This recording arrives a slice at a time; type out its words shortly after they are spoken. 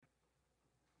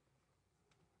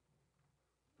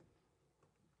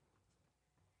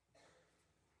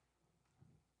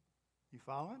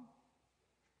following?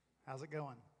 How's it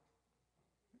going?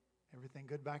 Everything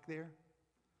good back there?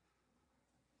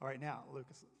 All right, now,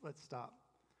 Lucas, let's stop.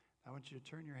 I want you to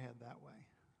turn your head that way.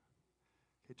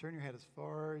 Okay, turn your head as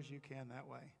far as you can that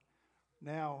way.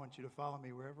 Now I want you to follow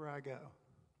me wherever I go.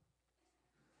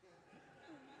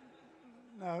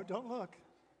 No, don't look.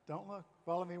 Don't look.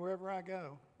 Follow me wherever I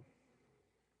go.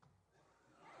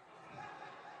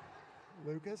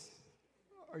 Lucas,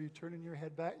 are you turning your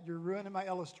head back? You're ruining my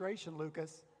illustration,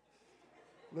 Lucas.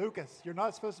 Lucas, you're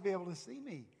not supposed to be able to see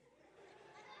me.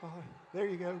 Oh, there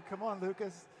you go. Come on,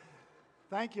 Lucas.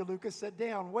 Thank you, Lucas. Sit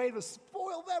down. Way to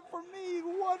spoil that for me.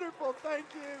 Wonderful. Thank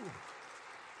you.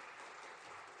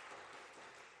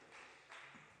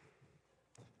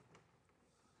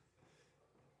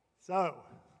 So,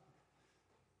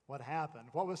 what happened?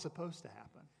 What was supposed to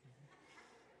happen?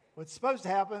 What's supposed to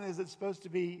happen is it's supposed to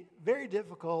be very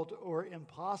difficult or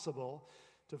impossible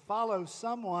to follow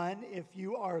someone if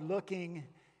you are looking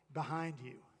behind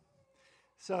you.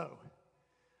 So,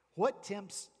 what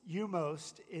tempts you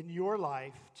most in your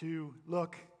life to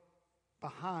look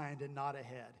behind and not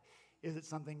ahead? Is it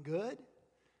something good?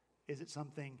 Is it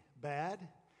something bad?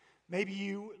 Maybe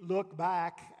you look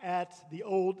back at the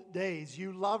old days.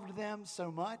 You loved them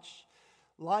so much.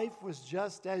 Life was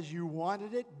just as you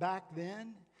wanted it back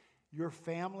then. Your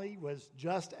family was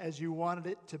just as you wanted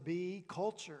it to be.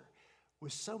 Culture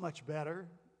was so much better,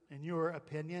 in your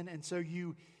opinion. And so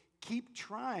you keep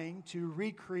trying to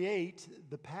recreate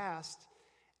the past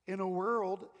in a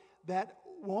world that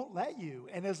won't let you.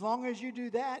 And as long as you do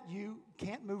that, you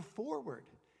can't move forward.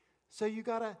 So you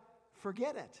got to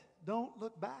forget it. Don't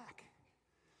look back.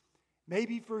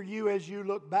 Maybe for you, as you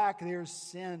look back, there's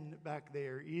sin back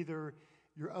there, either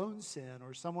your own sin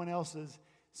or someone else's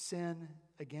sin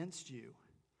against you.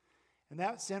 And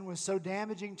that sin was so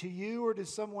damaging to you or to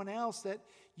someone else that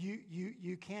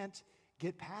you can't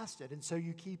get past it. And so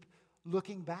you keep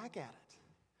looking back at it.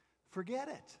 Forget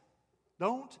it.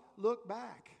 Don't look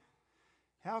back.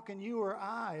 How can you or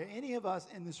I, any of us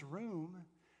in this room,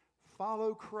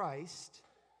 follow Christ,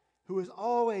 who is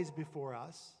always before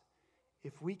us,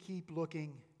 if we keep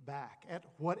looking back at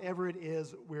whatever it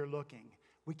is we're looking?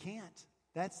 We can't.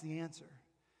 That's the answer.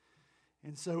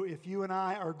 And so if you and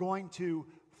I are going to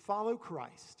follow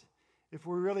Christ, if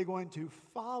we're really going to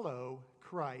follow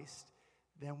Christ,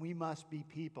 then we must be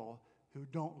people who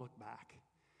don't look back.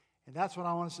 And that's what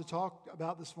I want us to talk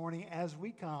about this morning as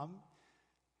we come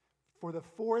for the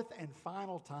fourth and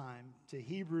final time to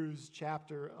Hebrews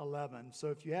chapter 11. So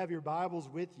if you have your Bibles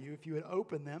with you, if you would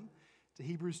open them to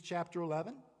Hebrews chapter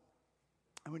 11.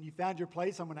 And when you found your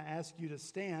place, I'm going to ask you to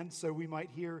stand so we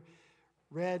might hear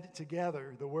read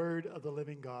together the word of the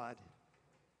living God.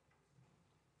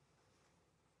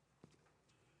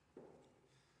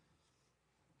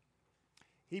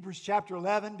 Hebrews chapter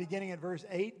 11, beginning at verse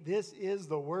 8, this is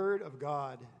the word of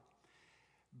God.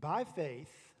 By faith,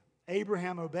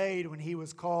 Abraham obeyed when he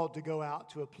was called to go out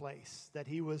to a place that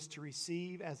he was to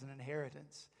receive as an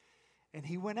inheritance. And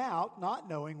he went out, not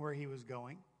knowing where he was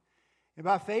going. And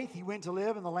by faith, he went to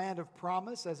live in the land of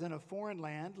promise, as in a foreign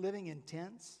land, living in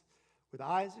tents, with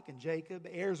Isaac and Jacob,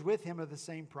 heirs with him of the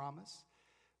same promise.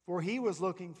 For he was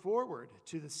looking forward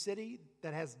to the city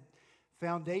that has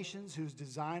foundations, whose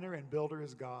designer and builder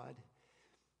is God.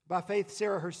 By faith,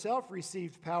 Sarah herself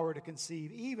received power to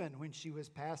conceive, even when she was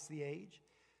past the age,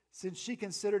 since she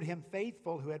considered him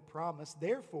faithful who had promised.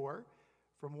 Therefore,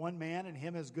 from one man, and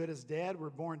him as good as dead, were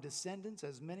born descendants,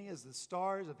 as many as the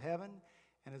stars of heaven,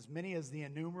 and as many as the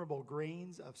innumerable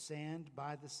grains of sand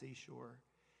by the seashore.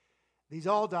 These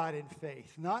all died in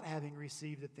faith, not having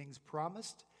received the things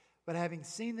promised, but having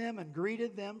seen them and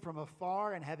greeted them from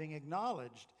afar, and having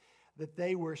acknowledged that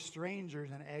they were strangers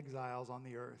and exiles on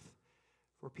the earth.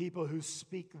 For people who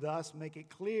speak thus make it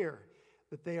clear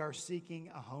that they are seeking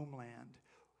a homeland.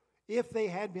 If they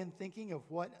had been thinking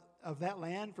of that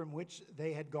land from which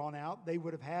they had gone out, they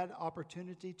would have had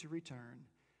opportunity to return.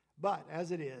 But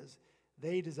as it is,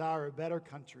 they desire a better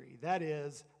country, that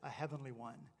is, a heavenly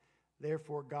one.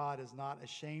 Therefore, God is not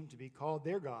ashamed to be called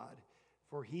their God,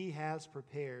 for he has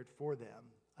prepared for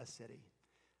them a city.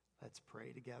 Let's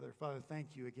pray together. Father,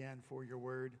 thank you again for your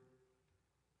word.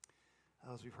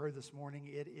 As we've heard this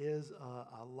morning, it is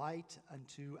a light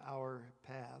unto our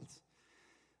paths.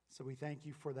 So we thank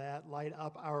you for that. Light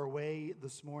up our way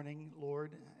this morning,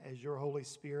 Lord, as your Holy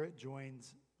Spirit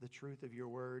joins the truth of your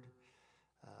word.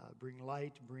 Bring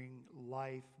light, bring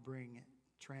life, bring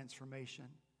transformation.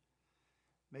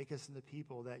 Make us into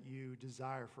people that you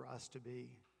desire for us to be,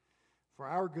 for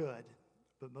our good,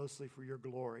 but mostly for your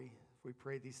glory. We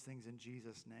pray these things in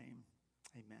Jesus' name.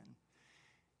 Amen.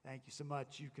 Thank you so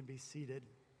much. You can be seated.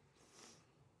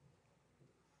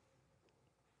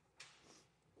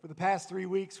 For the past 3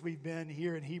 weeks, we've been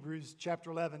here in Hebrews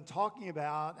chapter 11 talking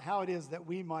about how it is that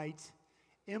we might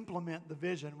implement the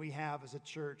vision we have as a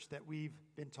church that we've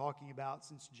been talking about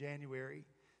since January,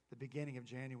 the beginning of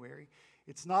January.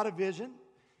 It's not a vision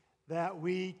that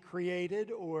we created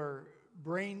or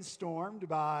brainstormed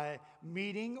by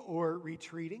meeting or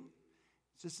retreating.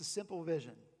 It's just a simple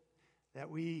vision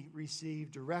that we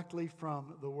received directly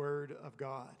from the Word of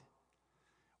God.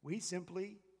 We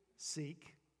simply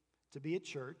seek to be a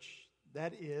church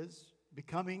that is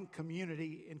becoming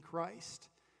community in Christ,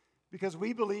 because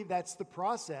we believe that's the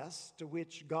process to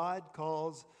which God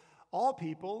calls all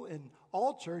people in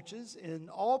all churches, in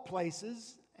all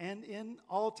places, and in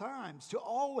all times to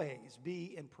always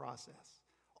be in process,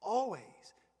 always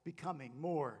becoming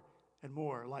more and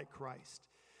more like Christ,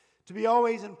 to be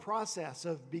always in process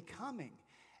of becoming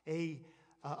a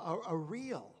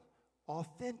real,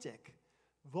 authentic,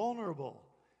 vulnerable,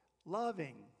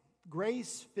 loving,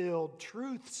 grace-filled,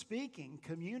 truth-speaking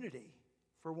community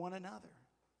for one another.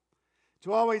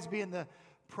 To always be in the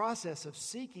process of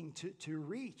seeking to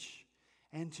reach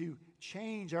and to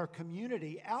change our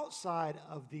community outside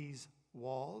of these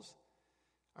walls,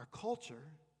 our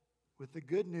culture, with the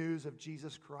good news of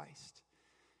Jesus Christ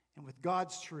and with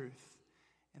God's truth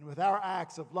and with our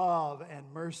acts of love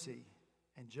and mercy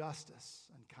and justice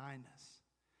and kindness.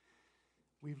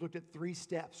 We've looked at 3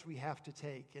 steps we have to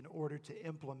take in order to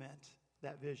implement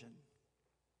that vision.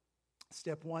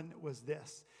 Step 1 was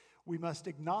this: we must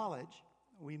acknowledge,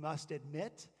 we must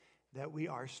admit that we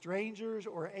are strangers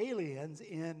or aliens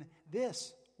in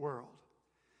this world.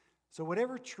 So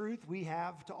whatever truth we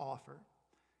have to offer,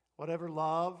 whatever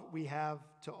love we have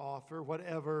to offer,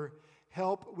 whatever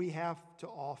help we have to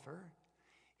offer,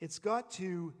 it's got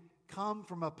to come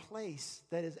from a place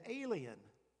that is alien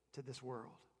to this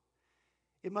world.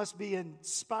 It must be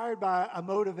inspired by a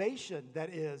motivation that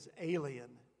is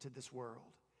alien to this world.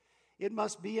 It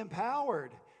must be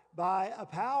empowered by a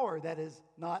power that is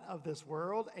not of this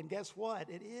world. And guess what?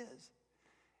 It is.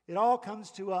 It all comes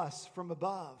to us from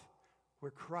above, where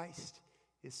Christ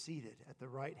is seated at the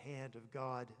right hand of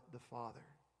God the Father.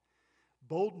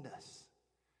 Boldness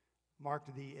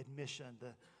marked the admission,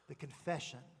 the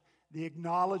confession, the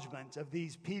acknowledgement of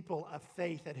these people of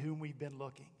faith at whom we've been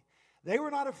looking. They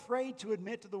were not afraid to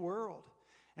admit to the world,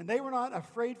 and they were not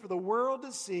afraid for the world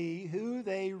to see who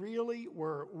they really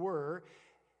were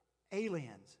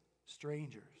aliens,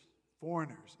 strangers,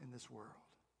 foreigners in this world.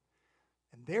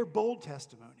 And their bold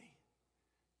testimony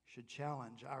should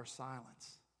challenge our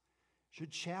silence, should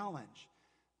challenge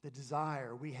the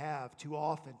desire we have too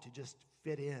often to just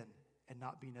fit in and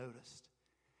not be noticed.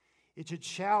 It should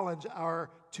challenge our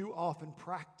too often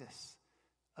practice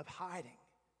of hiding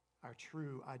our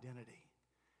true identity.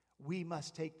 We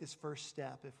must take this first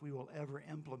step if we will ever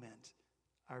implement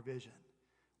our vision.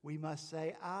 We must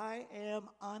say, I am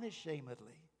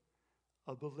unashamedly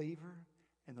a believer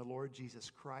in the Lord Jesus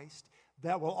Christ.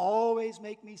 That will always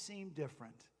make me seem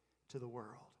different to the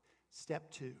world.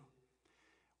 Step 2,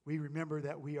 we remember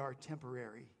that we are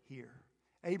temporary here.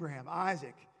 Abraham,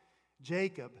 Isaac,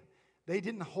 Jacob, they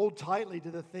didn't hold tightly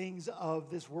to the things of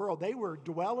this world. They were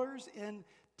dwellers in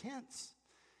tents.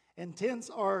 And tents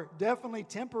are definitely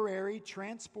temporary,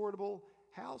 transportable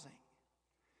housing.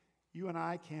 You and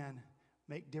I can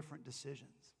make different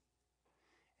decisions.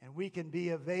 And we can be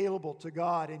available to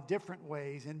God in different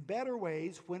ways, in better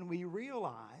ways, when we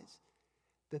realize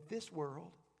that this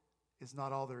world is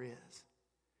not all there is.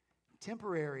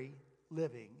 Temporary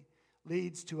living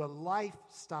leads to a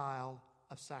lifestyle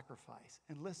of sacrifice.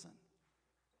 And listen,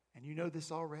 and you know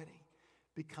this already,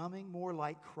 becoming more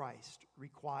like Christ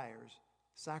requires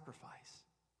sacrifice.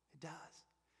 It does.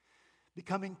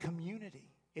 Becoming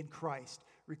community in Christ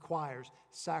requires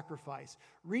sacrifice.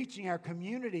 Reaching our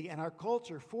community and our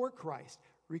culture for Christ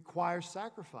requires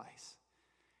sacrifice.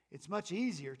 It's much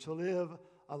easier to live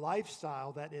a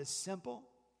lifestyle that is simple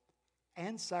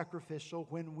and sacrificial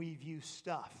when we view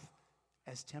stuff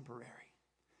as temporary.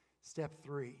 Step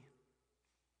 3.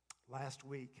 Last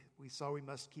week, we saw we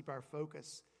must keep our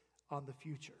focus on the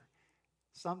future.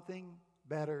 Something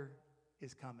better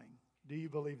is coming. Do you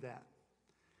believe that?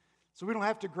 So we don't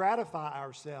have to gratify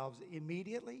ourselves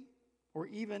immediately or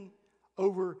even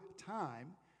over time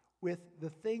with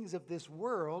the things of this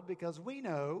world, because we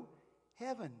know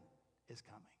heaven is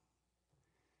coming.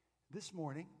 This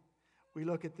morning, we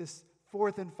look at this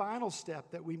 4th and final step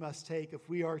that we must take if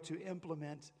we are to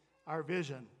implement our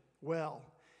vision well.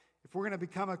 If we're going to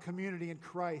become a community in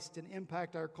Christ and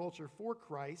impact our culture for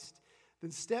Christ,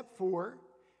 then step 4,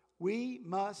 we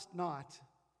must not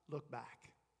look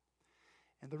back.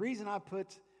 And the reason I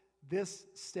put this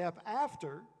step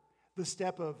after the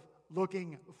step of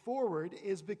looking forward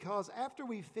is because after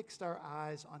we've fixed our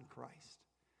eyes on Christ,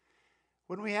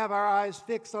 when we have our eyes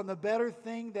fixed on the better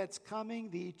thing that's coming,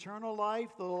 the eternal life,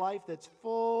 the life that's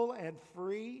full and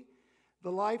free,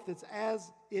 the life that's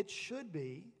as it should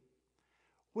be,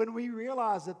 when we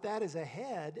realize that that is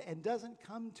ahead and doesn't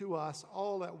come to us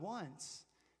all at once,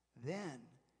 then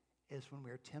is when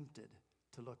we're tempted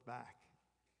to look back.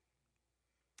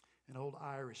 An old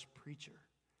Irish preacher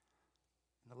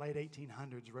in the late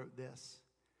 1800s wrote this: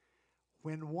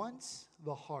 "When once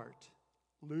the heart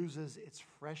loses its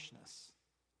freshness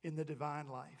in the divine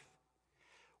life,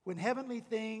 when heavenly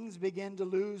things begin to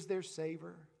lose their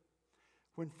savor,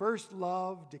 when first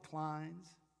love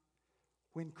declines,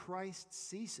 when Christ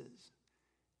ceases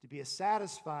to be a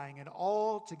satisfying and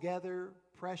altogether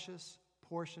precious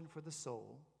portion for the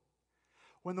soul,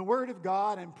 when the Word of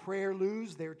God and prayer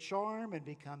lose their charm and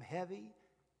become heavy,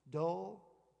 dull,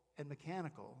 and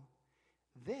mechanical,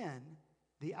 then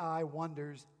the eye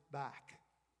wanders back.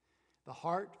 The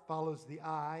heart follows the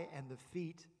eye, and the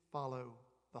feet follow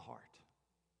the heart."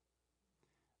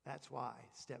 That's why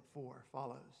step 4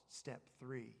 follows step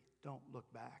 3. Don't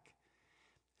look back.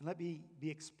 And let me be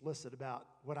explicit about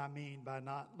what I mean by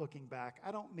not looking back.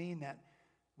 I don't mean that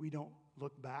we don't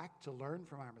look back to learn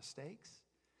from our mistakes.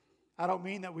 I don't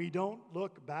mean that we don't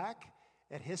look back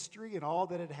at history and all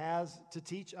that it has to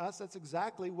teach us. That's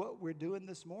exactly what we're doing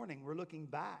this morning. We're looking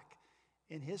back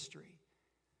in history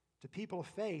to people of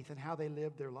faith and how they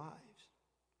lived their lives.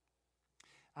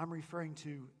 I'm referring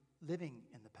to living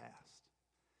in the past.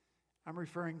 I'm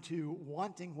referring to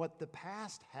wanting what the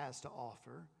past has to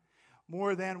offer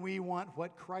more than we want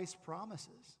what Christ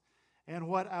promises and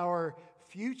what our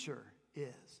future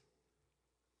is.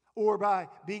 Or by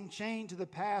being chained to the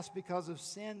past because of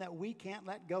sin that we can't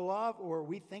let go of or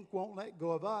we think won't let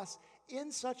go of us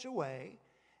in such a way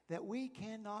that we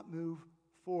cannot move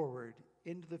forward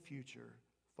into the future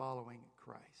following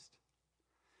Christ.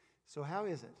 So how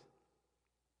is it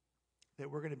that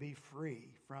we're going to be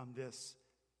free from this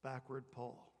backward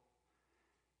pull?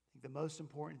 I think the most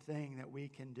important thing that we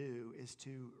can do is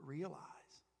to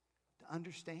realize, to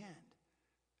understand,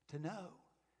 to know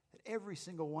that every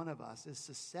single one of us is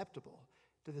susceptible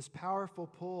to this powerful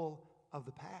pull of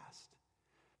the past.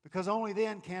 Because only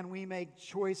then can we make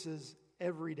choices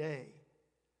every day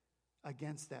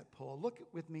against that pull.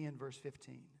 Look with me in verse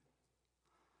 15.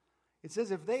 It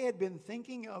says, "If they had been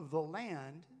thinking of the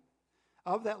land,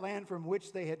 of that land from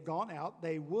which they had gone out,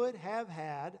 they would have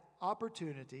had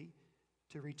opportunity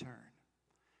to return."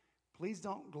 Please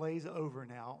don't glaze over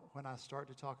now when I start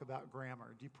to talk about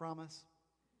grammar. Do you promise?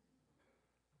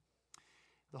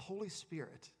 The Holy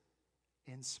Spirit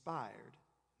inspired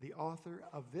the author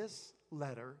of this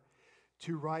letter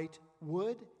to write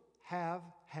 "would have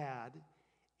had"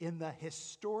 in the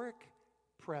historic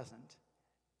present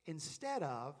instead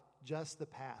of just the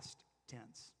past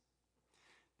tense.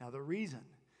 Now, the reason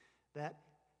that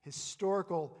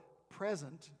historical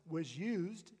present was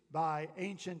used by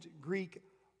ancient Greek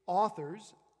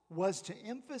authors was to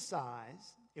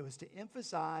emphasize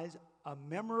a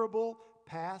memorable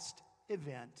past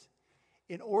event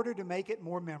in order to make it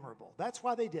more memorable. That's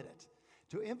why they did it,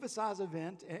 to emphasize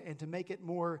event and to make it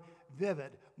more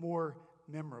vivid, more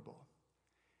memorable.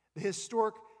 The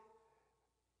historic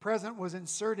present was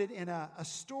inserted in a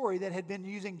story that had been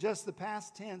using just the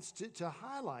past tense to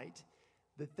highlight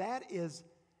that is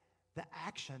the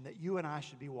action that you and I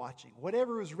should be watching.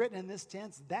 Whatever was written in this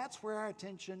tense, that's where our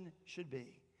attention should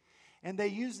be. And they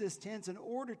use this tense in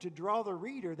order to draw the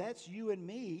reader, that's you and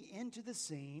me, into the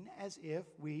scene as if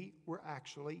we were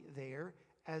actually there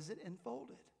as it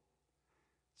unfolded.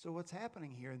 So what's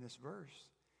happening here in this verse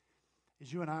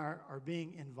is you and I are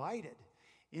being invited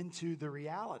into the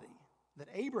reality that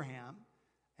Abraham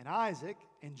and Isaac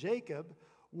and Jacob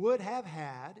would have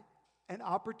had an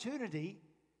opportunity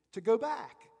to go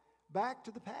back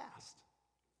to the past.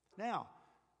 Now,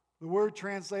 the word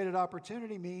translated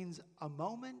opportunity means a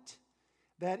moment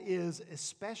that is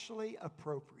especially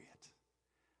appropriate,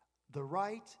 the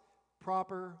right,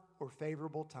 proper, or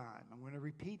favorable time. I'm going to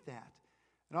repeat that.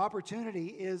 An opportunity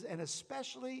is an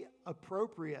especially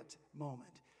appropriate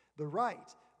moment, the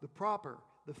right, the proper,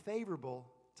 the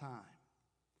favorable time.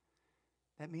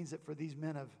 That means that for these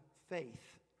men of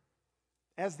faith,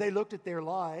 as they looked at their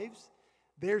lives,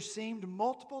 there seemed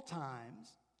multiple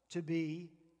times to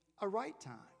be a right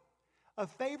time, a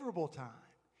favorable time,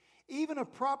 even a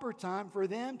proper time for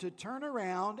them to turn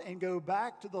around and go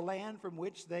back to the land from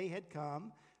which they had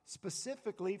come.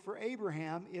 Specifically for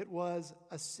Abraham, it was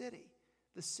a city,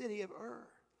 the city of Ur.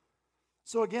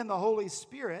 So again, the Holy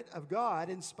Spirit of God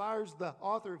inspires the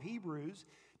author of Hebrews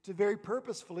to very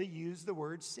purposefully use the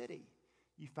word city.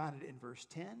 You find it in verse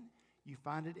 10. You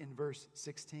find it in verse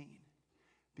 16.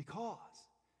 Because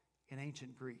in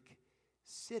ancient Greek,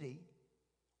 city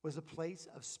was a place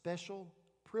of special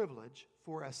privilege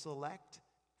for a select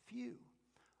few.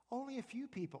 Only a few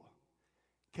people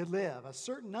could live. A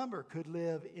certain number could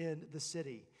live in the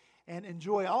city and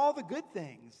enjoy all the good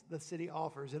things the city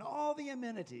offers and all the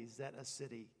amenities that a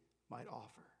city might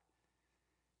offer.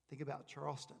 Think about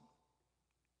Charleston,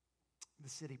 the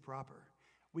city proper.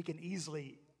 We can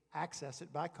easily access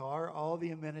it by car, all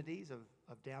the amenities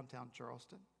of downtown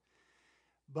Charleston.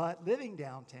 But living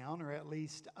downtown, or at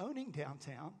least owning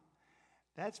downtown,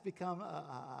 that's become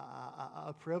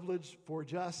a privilege for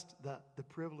just the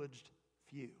privileged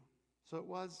few. So it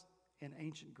was in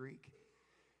ancient Greek.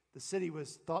 The city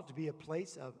was thought to be a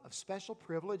place of special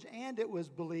privilege, and it was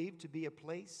believed to be a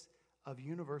place of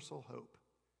universal hope.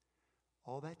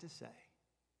 All that to say,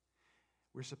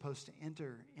 we're supposed to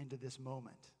enter into this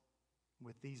moment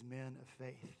with these men of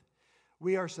faith.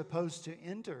 We are supposed to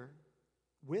enter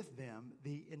with them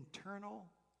the internal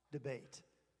debate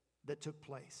that took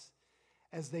place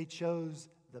as they chose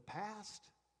the past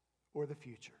or the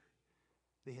future.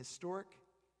 The historic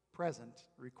present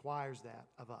requires that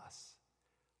of us.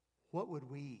 What would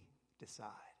we decide?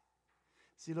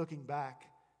 See, looking back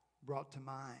brought to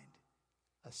mind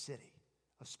a city,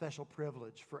 a special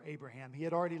privilege for Abraham. He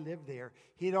had already lived there.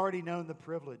 He had already known the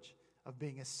privilege of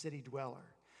being a city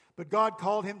dweller. But God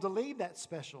called him to leave that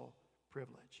special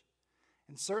privilege.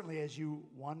 And certainly as you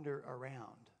wander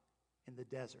around in the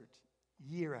desert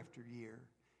year after year,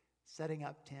 setting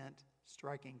up tent,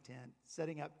 striking tent,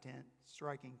 setting up tent,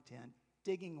 striking tent,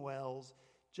 digging wells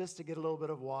just to get a little bit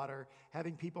of water,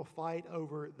 having people fight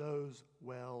over those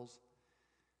wells,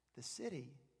 the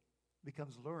city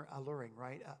becomes alluring,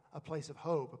 right? A place of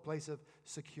hope, a place of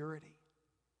security.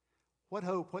 What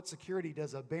hope, what security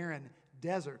does a barren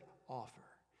desert offer?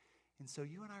 And so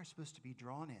you and I are supposed to be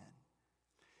drawn in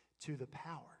to the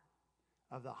power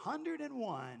of the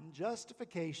 101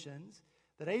 justifications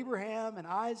that Abraham and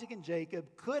Isaac and Jacob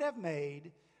could have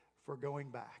made for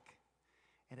going back.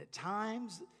 And at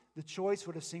times, the choice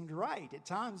would have seemed right. At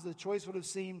times, the choice would have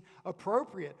seemed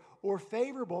appropriate or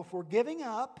favorable for giving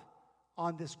up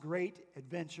on this great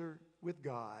adventure with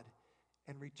God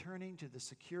and returning to the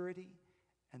security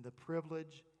and the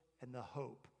privilege and the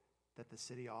hope that the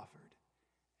city offered.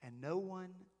 And no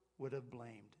one would have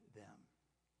blamed them.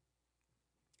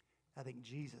 I think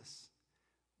Jesus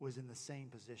was in the same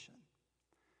position.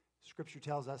 Scripture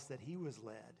tells us that he was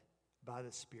led by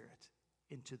the Spirit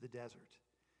into the desert.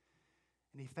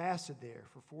 And he fasted there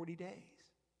for 40 days.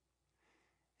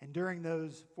 And during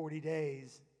those 40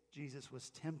 days, Jesus was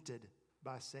tempted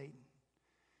by Satan.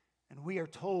 And we are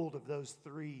told of those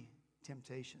three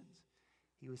temptations.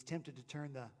 He was tempted to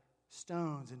turn the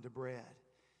stones into bread.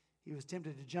 He was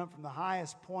tempted to jump from the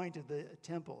highest point of the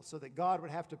temple so that God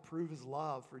would have to prove his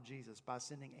love for Jesus by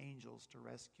sending angels to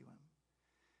rescue him.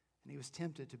 And he was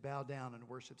tempted to bow down and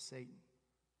worship Satan.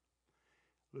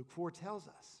 Luke 4 tells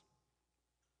us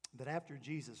that after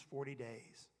Jesus' 40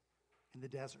 days in the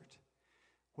desert,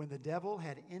 when the devil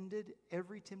had ended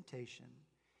every temptation,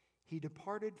 he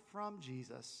departed from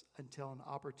Jesus until an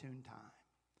opportune time.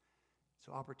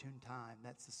 So opportune time,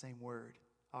 that's the same word,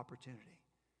 opportunity,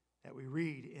 that we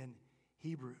read in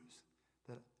Hebrews,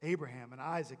 that Abraham and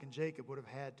Isaac and Jacob would have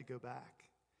had to go back.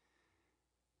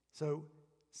 So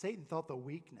Satan thought the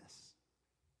weakness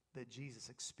that Jesus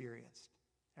experienced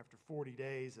after 40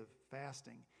 days of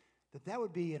fasting, that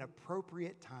would be an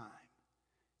appropriate time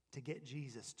to get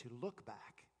Jesus to look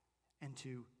back and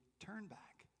to turn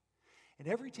back. And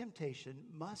every temptation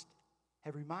must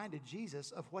have reminded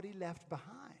Jesus of what he left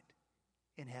behind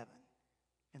in heaven,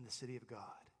 in the city of God.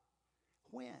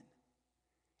 When?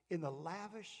 In the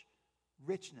lavish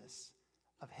richness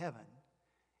of heaven,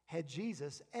 had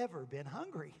Jesus ever been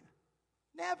hungry?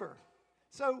 Never.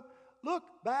 So look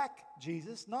back,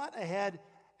 Jesus, not ahead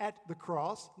at the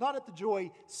cross, not at the joy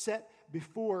set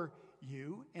before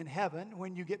you in heaven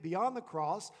when you get beyond the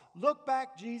cross. Look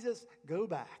back, Jesus, go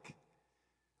back.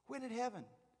 When in heaven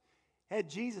had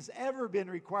Jesus ever been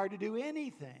required to do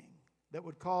anything that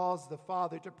would cause the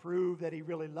Father to prove that he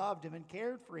really loved him and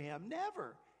cared for him?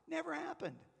 Never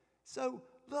happened. So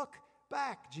look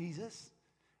back, Jesus,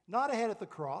 not ahead at the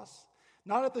cross,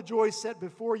 not at the joy set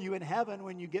before you in heaven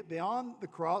when you get beyond the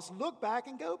cross. Look back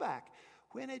and go back.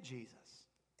 When had Jesus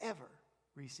ever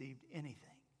received anything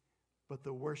but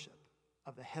the worship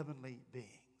of the heavenly beings?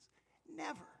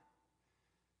 Never.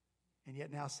 And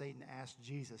yet now Satan asked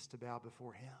Jesus to bow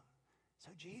before him.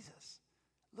 So Jesus,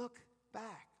 look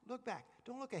back. Look back.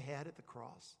 Don't look ahead at the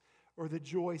cross or the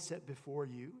joy set before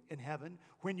you in heaven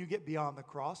when you get beyond the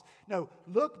cross. No,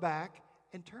 look back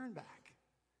and turn back.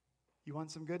 You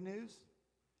want some good news?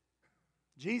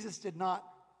 Jesus did not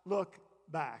look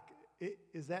back.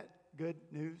 Is that good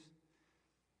news?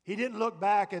 He didn't look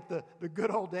back at the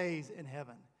good old days in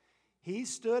heaven. He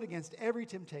stood against every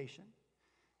temptation.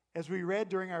 As we read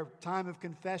during our time of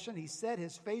confession, he set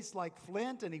his face like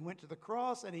flint, and he went to the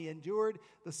cross, and he endured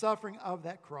the suffering of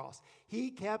that cross. He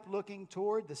kept looking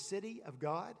toward the city of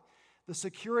God, the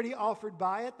security offered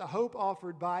by it, the hope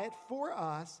offered by it for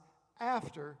us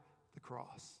after the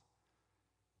cross.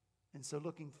 And so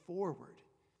looking forward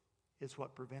is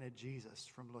what prevented Jesus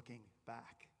from looking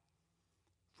back,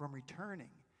 from returning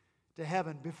to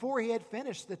heaven before he had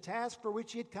finished the task for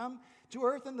which he had come to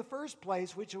earth in the first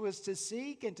place, which was to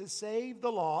seek and to save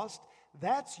the lost.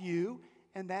 That's you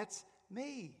and that's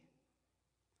me.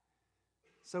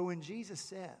 So when Jesus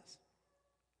says,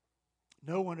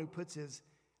 no one who puts his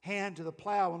hand to the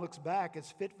plow and looks back is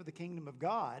fit for the kingdom of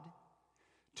God,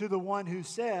 to the one who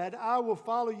said, I will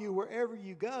follow you wherever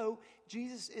you go,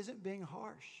 Jesus isn't being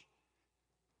harsh.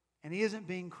 And he isn't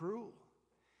being cruel.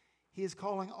 He is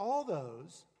calling all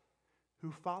those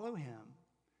who follow him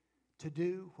to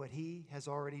do what he has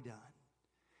already done.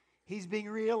 He's being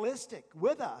realistic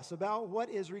with us about what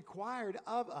is required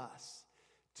of us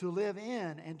to live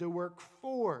in and to work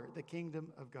for the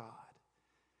kingdom of God.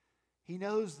 He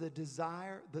knows the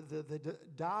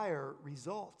dire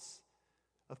results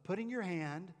of putting your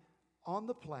hand on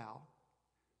the plow,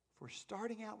 for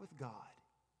starting out with God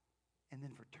and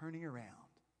then for turning around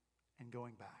and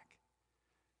going back,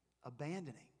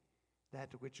 abandoning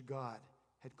that to which God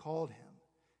had called him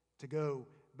to go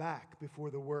back before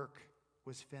the work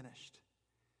was finished.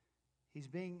 He's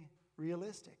being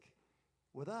realistic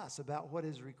with us about what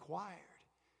is required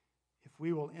if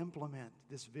we will implement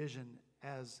this vision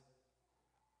as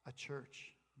a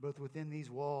church, both within these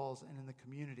walls and in the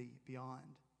community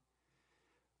beyond.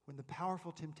 When the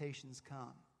powerful temptations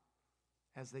come,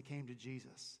 as they came to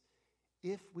Jesus,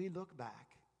 if we look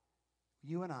back,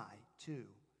 you and I, too,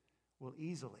 will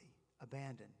easily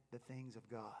abandon the things of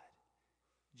God.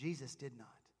 Jesus did not.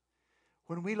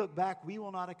 When we look back, we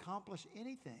will not accomplish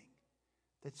anything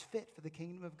that's fit for the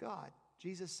kingdom of God.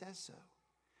 Jesus says so.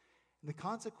 And the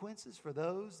consequences for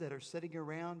those that are sitting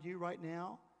around you right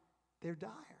now, they're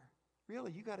dire.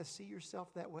 Really, you got to see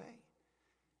yourself that way.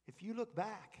 If you look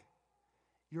back,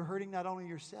 you're hurting not only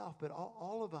yourself, but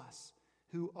all of us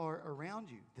who are around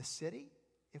you. The city,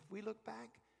 if we look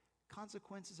back,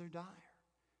 consequences are dire.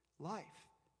 Life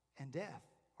and death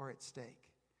are at stake.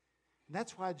 And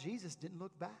that's why Jesus didn't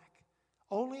look back.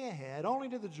 Only ahead, only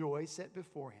to the joy set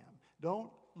before him.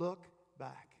 Don't look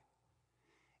back.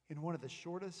 In one of the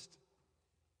shortest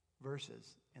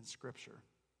verses in Scripture,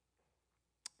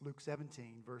 Luke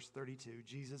 17, verse 32,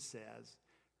 Jesus says,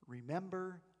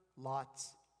 remember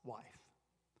Lot's wife.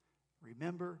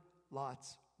 Remember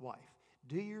Lot's wife.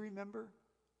 Do you remember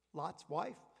Lot's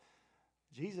wife?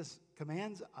 Jesus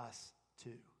commands us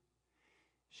to.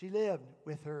 She lived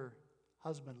with her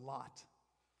husband Lot,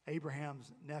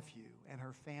 Abraham's nephew, and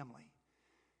her family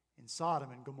in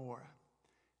Sodom and Gomorrah,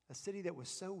 a city that was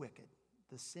so wicked,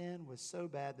 the sin was so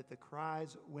bad that the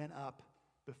cries went up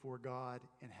before God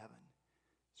in heaven.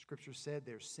 Scripture said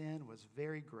their sin was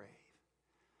very grave.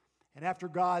 And after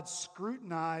God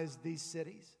scrutinized these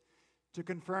cities to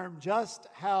confirm just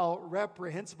how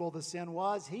reprehensible the sin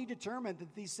was, he determined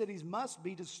that these cities must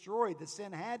be destroyed. The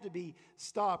sin had to be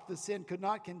stopped. The sin could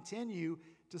not continue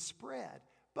to spread.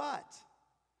 But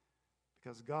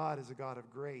because God is a God of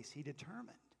grace, he determined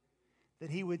that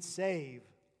he would save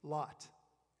Lot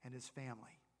and his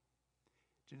family.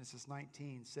 Genesis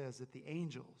 19 says that the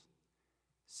angels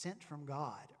sent from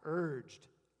God urged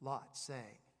Lot, saying,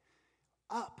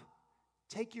 up,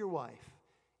 take your wife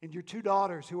and your 2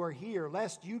 daughters who are here,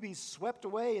 lest you be swept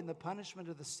away in the punishment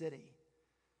of the city.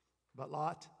 But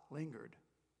Lot lingered.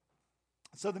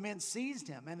 So the men seized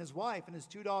him and his wife and his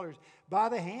 2 daughters by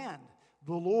the hand,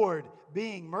 the Lord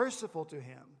being merciful to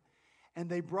him. And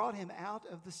they brought him out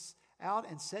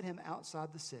and set him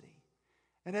outside the city.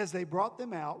 And as they brought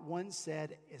them out, one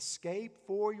said, escape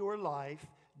for your life.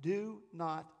 Do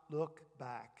not look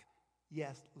back,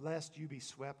 yes, lest you be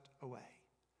swept away.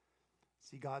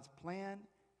 See, God's plan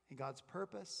and God's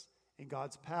purpose and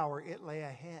God's power, it lay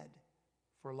ahead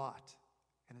for Lot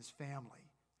and his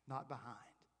family, not behind.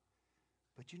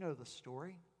 But you know the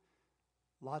story.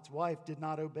 Lot's wife did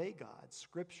not obey God.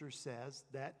 Scripture says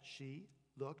that she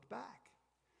looked back.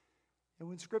 And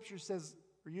when Scripture says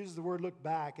or uses the word look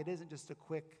back, it isn't just a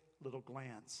quick little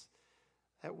glance.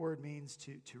 That word means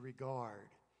to regard,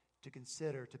 to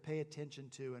consider, to pay attention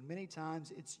to. And many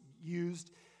times it's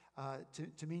used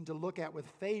to mean to look at with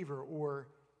favor or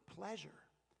pleasure.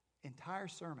 Entire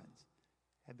sermons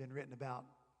have been written about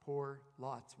poor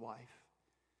Lot's wife.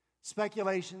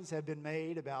 Speculations have been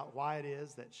made about why it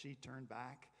is that she turned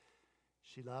back.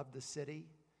 She loved the city,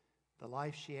 the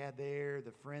life she had there,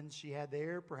 the friends she had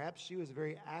there. Perhaps she was a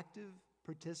very active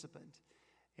participant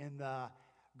in the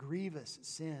grievous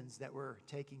sins that were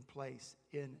taking place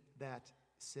in that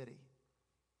city.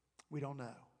 We don't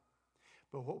know.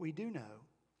 But what we do know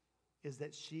is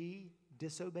that she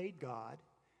disobeyed God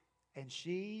and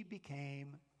she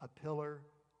became a pillar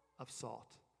of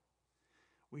salt.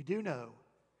 We do know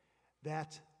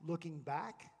that looking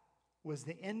back was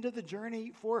the end of the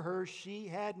journey for her. She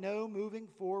had no moving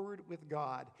forward with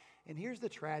God. And here's the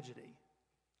tragedy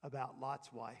about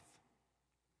Lot's wife.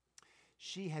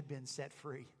 She had been set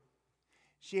free.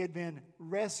 She had been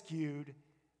rescued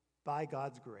by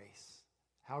God's grace.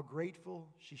 How grateful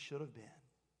she should have been.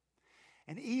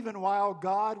 And even while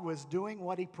God was doing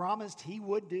what He promised He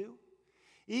would do,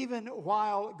 even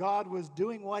while God was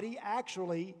doing what He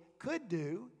actually could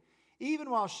do,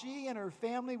 even while she and her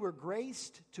family were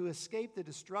graced to escape the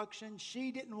destruction,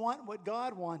 she didn't want what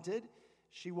God wanted.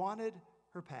 She wanted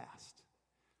her past.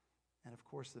 And of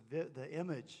course, the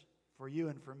image for you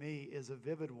and for me is a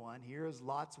vivid one. Here is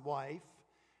Lot's wife,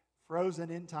 frozen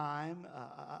in time,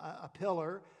 a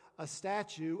pillar, a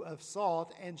statue of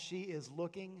salt, and she is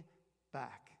looking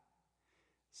back.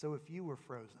 So if you were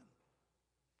frozen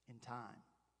in time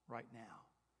right now,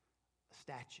 a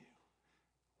statue,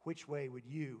 which way would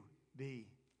you be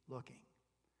looking?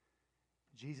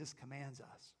 Jesus commands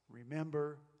us,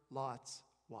 remember Lot's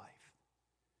wife.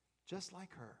 Just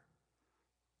like her,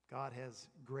 God has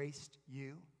graced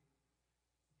you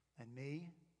and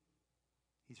me.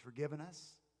 He's forgiven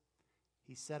us.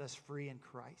 He set us free in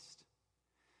Christ.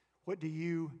 What do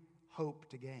you hope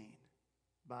to gain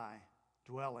by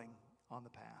dwelling on the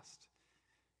past?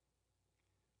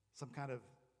 Some kind of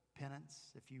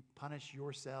penance? If you punish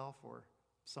yourself or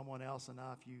someone else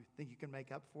enough, you think you can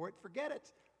make up for it? Forget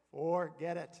it.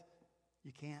 Forget it.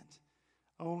 You can't.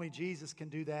 Only Jesus can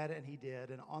do that, and He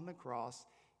did. And on the cross,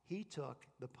 He took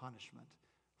the punishment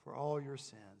for all your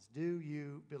sins. Do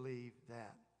you believe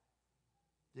that?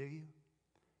 Do you?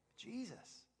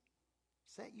 Jesus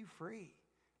set you free.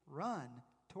 Run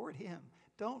toward Him.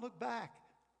 Don't look back.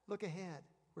 Look ahead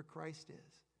where Christ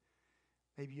is.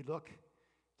 Maybe you look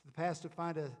to the past to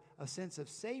find a sense of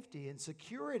safety and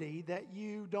security that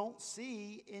you don't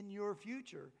see in your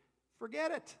future.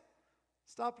 Forget it.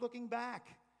 Stop looking back.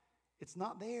 It's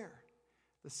not there.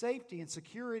 The safety and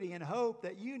security and hope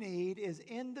that you need is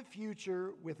in the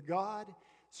future with God.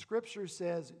 Scripture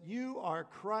says you are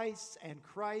Christ's and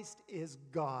Christ is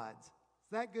God's.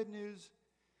 Is that good news?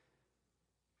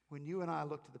 When you and I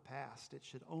look to the past, it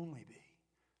should only be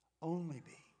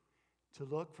to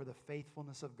look for the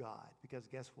faithfulness of God. Because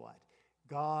guess what?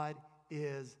 God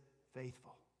is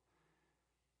faithful.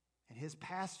 And His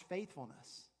past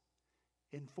faithfulness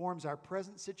informs our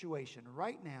present situation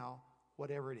right now,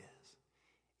 whatever it is.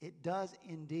 It does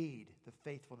indeed, the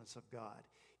faithfulness of God,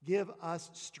 give us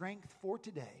strength for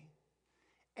today,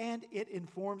 and it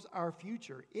informs our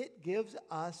future. It gives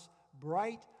us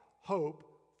bright hope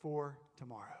for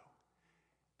tomorrow.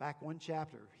 Back one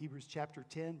chapter, Hebrews chapter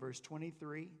 10, verse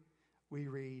 23, we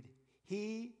read,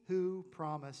 He who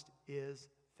promised is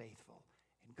faithful,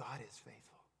 and God is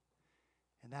faithful.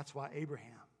 And that's why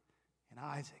Abraham and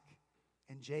Isaac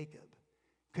and Jacob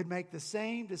could make the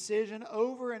same decision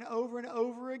over and over and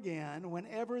over again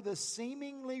whenever the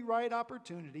seemingly right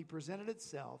opportunity presented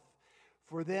itself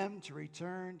for them to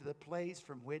return to the place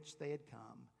from which they had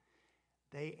come.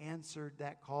 They answered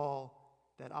that call,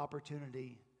 that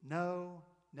opportunity, no,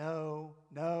 no,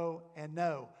 no, and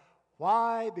no.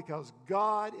 Why? Because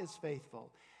God is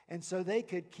faithful. And so they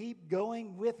could keep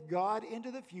going with God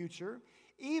into the future,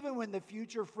 even when the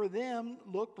future for them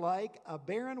looked like a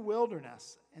barren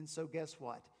wilderness. And so guess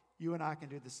what? You and I can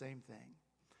do the same thing.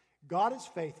 God is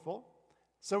faithful,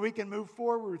 so we can move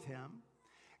forward with Him.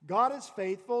 God is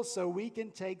faithful, so we can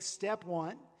take step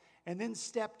 1, and then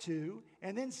step 2,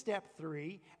 and then step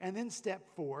 3, and then step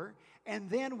 4, and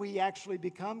then we actually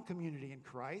become community in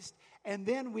Christ, and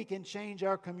then we can change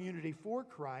our community for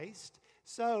Christ.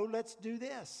 So let's do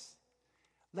this.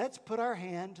 Let's put our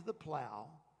hand to the plow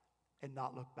and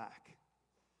not look back.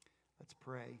 Let's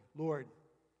pray. Lord,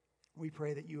 we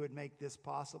pray that You would make this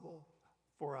possible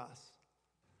for us.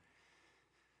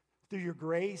 Through Your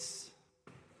grace,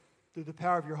 through the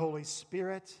power of Your Holy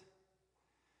Spirit,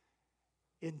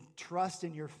 in trust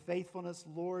in Your faithfulness,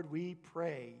 Lord, we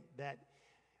pray that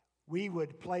we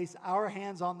would place our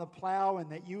hands on the plow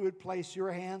and that you would place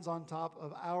your hands on top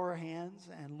of our hands.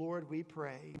 And Lord, we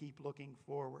pray, keep looking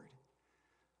forward.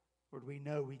 Lord, we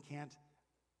know we can't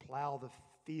plow the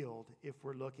field if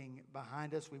we're looking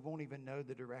behind us. We won't even know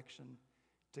the direction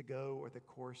to go or the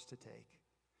course to take.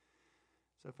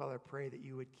 So, Father, I pray that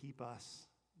you would keep us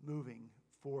moving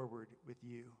forward with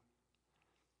you.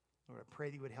 Lord, I pray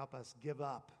that you would help us give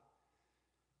up,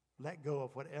 let go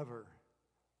of whatever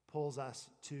pulls us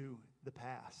to the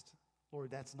past. Lord,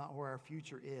 that's not where our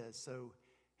future is, so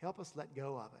help us let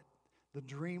go of it. The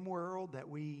dream world that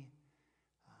we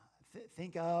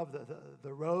think of,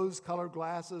 the rose-colored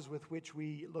glasses with which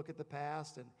we look at the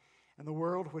past, and the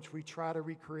world which we try to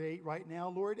recreate right now,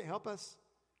 Lord, help us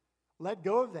let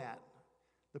go of that.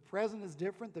 The present is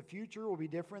different. The future will be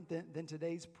different than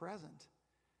today's present.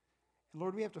 And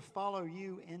Lord, we have to follow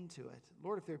you into it.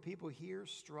 Lord, if there are people here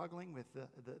struggling with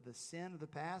the sin of the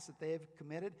past that they have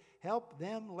committed, help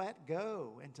them let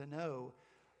go and to know,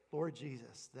 Lord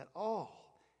Jesus, that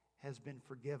all has been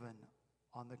forgiven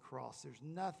on the cross. There's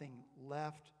nothing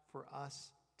left for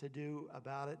us to do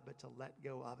about it but to let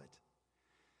go of it.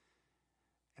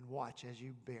 And watch as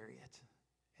you bury it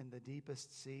in the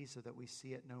deepest sea so that we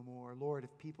see it no more. Lord,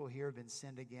 if people here have been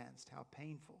sinned against, how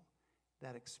painful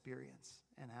that experience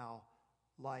and how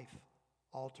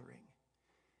life-altering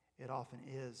it often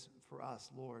is for us,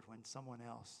 Lord, when someone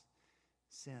else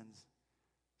sins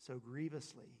so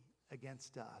grievously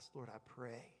against us. Lord, I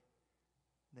pray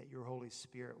that your Holy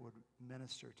Spirit would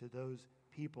minister to those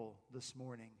people this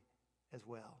morning as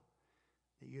well,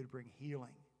 that you would bring healing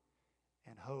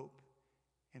and hope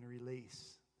and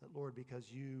release. That, Lord,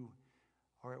 because you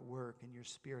are at work and your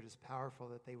Spirit is powerful,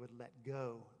 that they would let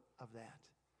go of that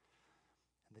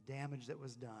and the damage that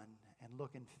was done and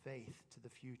look in faith to the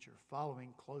future,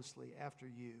 following closely after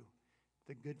you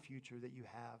the good future that you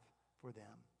have for them.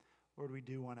 Lord, we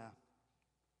do want to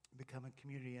become a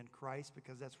community in Christ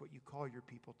because that's what you call your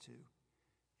people to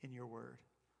in your word.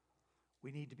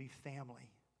 We need to be family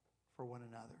for one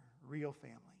another, real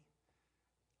family,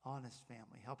 honest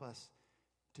family. Help us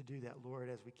to do that, Lord,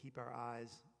 as we keep our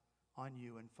eyes on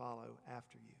you and follow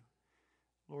after you.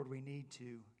 Lord, we need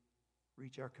to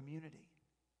reach our community.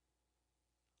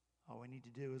 All we need to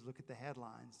do is look at the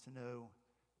headlines to know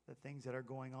the things that are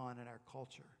going on in our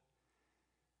culture.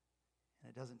 And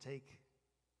it doesn't take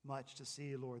much to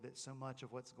see, Lord, that so much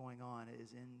of what's going on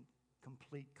is in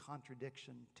complete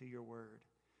contradiction to your word.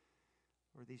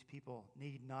 Lord, these people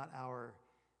need not our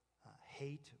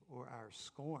hate or our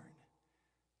scorn.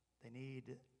 They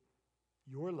need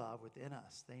your love within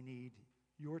us. They need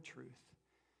your truth.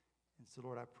 And so,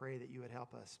 Lord, I pray that you would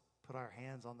help us put our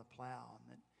hands on the plow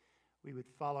and that we would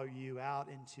follow you out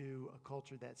into a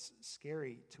culture that's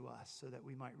scary to us so that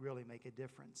we might really make a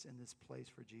difference in this place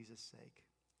for Jesus' sake.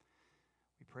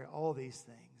 We pray all these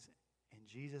things in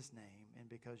Jesus' name and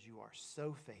because you are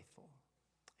so faithful.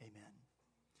 Amen.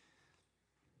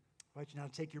 I invite you now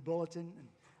to take your bulletin and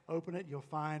open it. You'll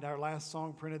find our last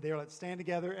song printed there. Let's stand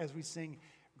together as we sing,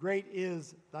 "Great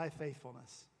is Thy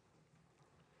Faithfulness."